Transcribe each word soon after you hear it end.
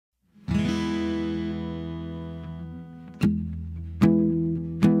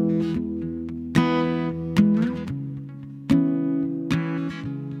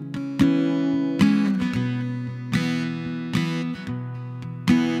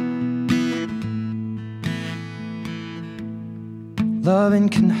Loving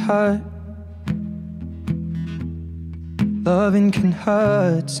can hurt. Loving can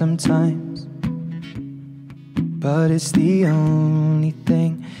hurt sometimes, but it's the only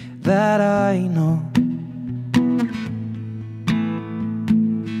thing that I know.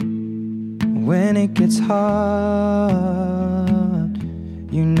 When it gets hard,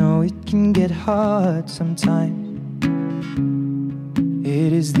 you know it can get hard sometimes.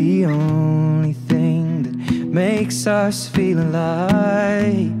 It is the only thing that makes us feel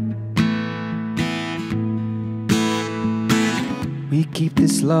alive. We keep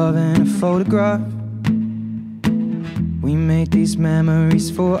this love in a photograph. We made these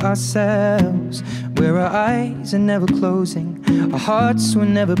memories for ourselves, where our eyes are never closing, our hearts were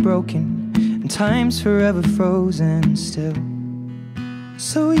never broken, and time's forever frozen still.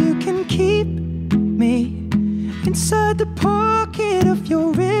 So you can keep me inside the pocket of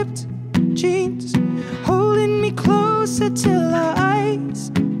your ripped jeans, holding me closer till our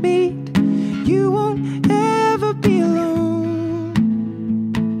eyes meet. You won't ever be alone.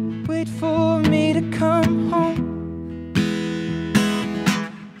 Wait for me to come home.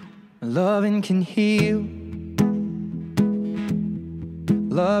 Loving can heal.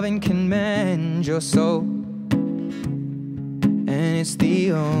 Loving can mend your soul, and it's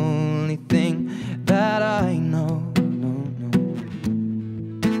the only thing that I know.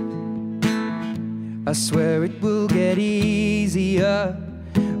 I swear it will get easier.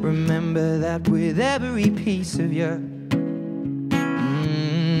 Remember that with every piece of you.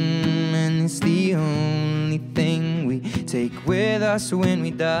 And it's the only thing we take with us when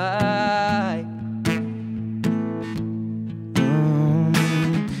we die.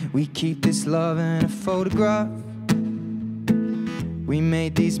 We keep this love in a photograph. We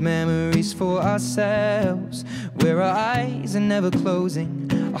made these memories for ourselves, where our eyes are never closing,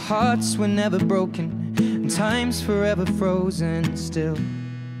 our hearts were never broken, and time's forever frozen still.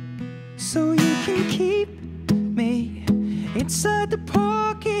 So you can keep me inside the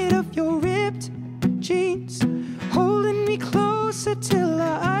pocket of your ripped jeans, holding me closer till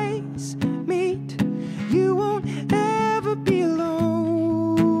our eyes meet. You won't ever be alone.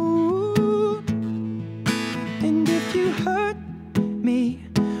 And if you hurt me,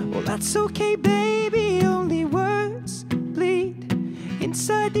 well, that's okay, baby. Only words bleed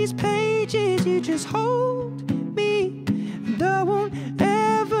inside these pages. You just hold me, and I won't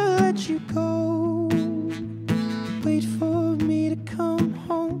ever let you go. Wait for me to come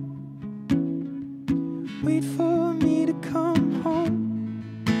home. Wait for me to come home.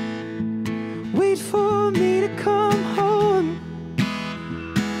 Wait for me to come home.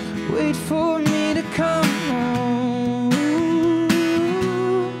 Wait for me to come home.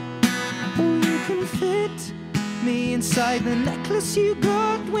 Oh, you can fit me inside the necklace you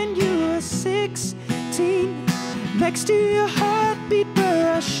got when you were 16, next to your heartbeat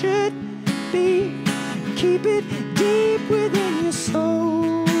where I should be. Keep it deep within your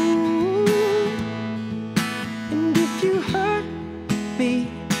soul. And if you hurt me,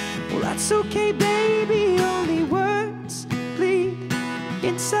 well, that's okay, baby. Only words bleed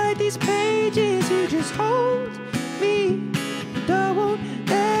inside these pages. You just hold me, and I won't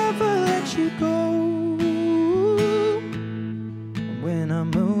ever let you go. When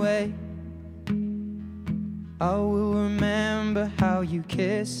I'm away, I will remember how you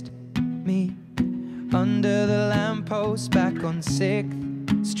kissed me under the lamppost back on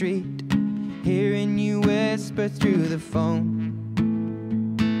 6th Street, hearing you whisper through the phone.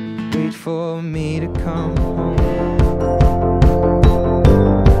 Wait for me to come home.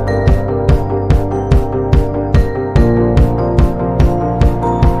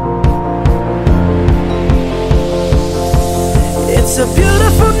 It's a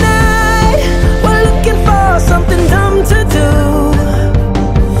beautiful night. We're looking for something dumb to do.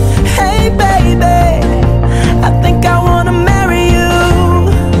 Hey baby, I think I wanna marry you.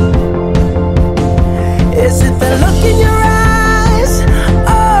 Is it the look in your eyes,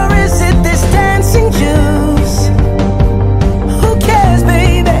 or is it this dancing juice? Who cares,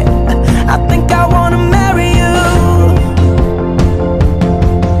 baby? I think I wanna marry you.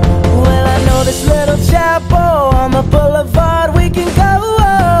 Well, I know this little chapel on the boulevard we can go.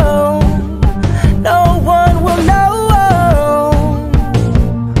 No one will know.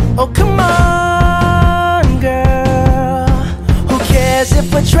 Oh, come on, girl. Who cares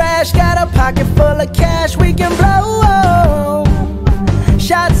if we're trash? Got a pocket full of cash we can blow.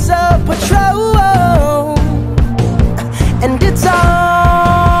 Shots of Patrol, and it's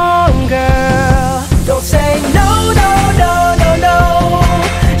on, girl. Don't say no, no, no, no, no.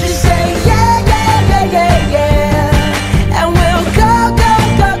 Just say yeah, yeah, yeah, yeah, yeah. And we'll go, go,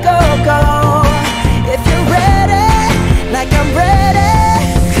 go, go, go. If you're ready, like I'm ready.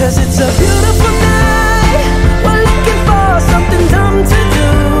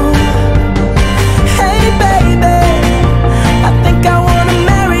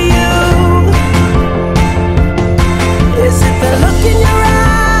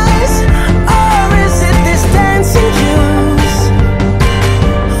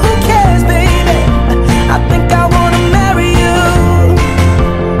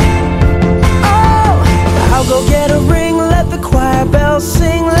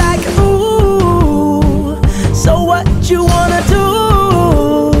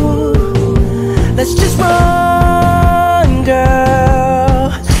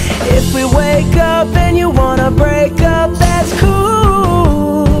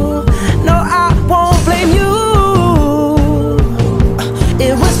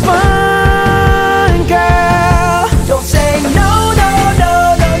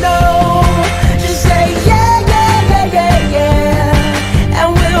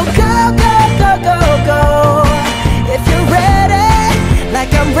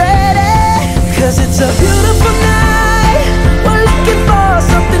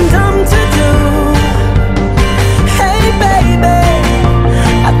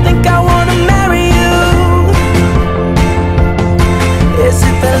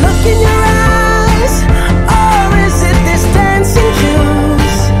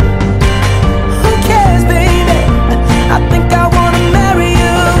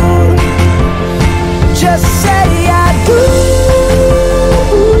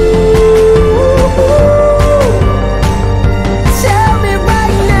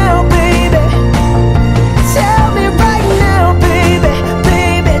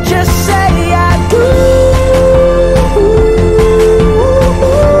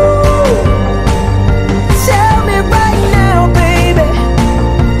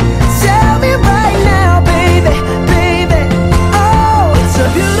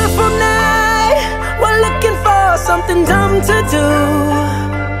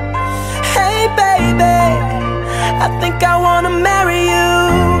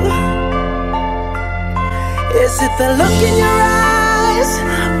 the look in your eyes,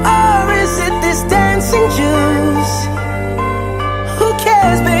 or is it this dancing juice? Who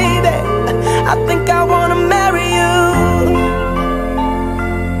cares, baby? I think I wanna marry you.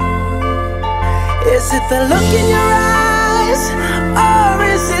 Is it the look in your eyes, or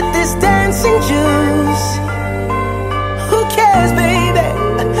is it this dancing juice? Who cares, baby?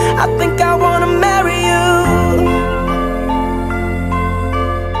 I think I wanna marry you.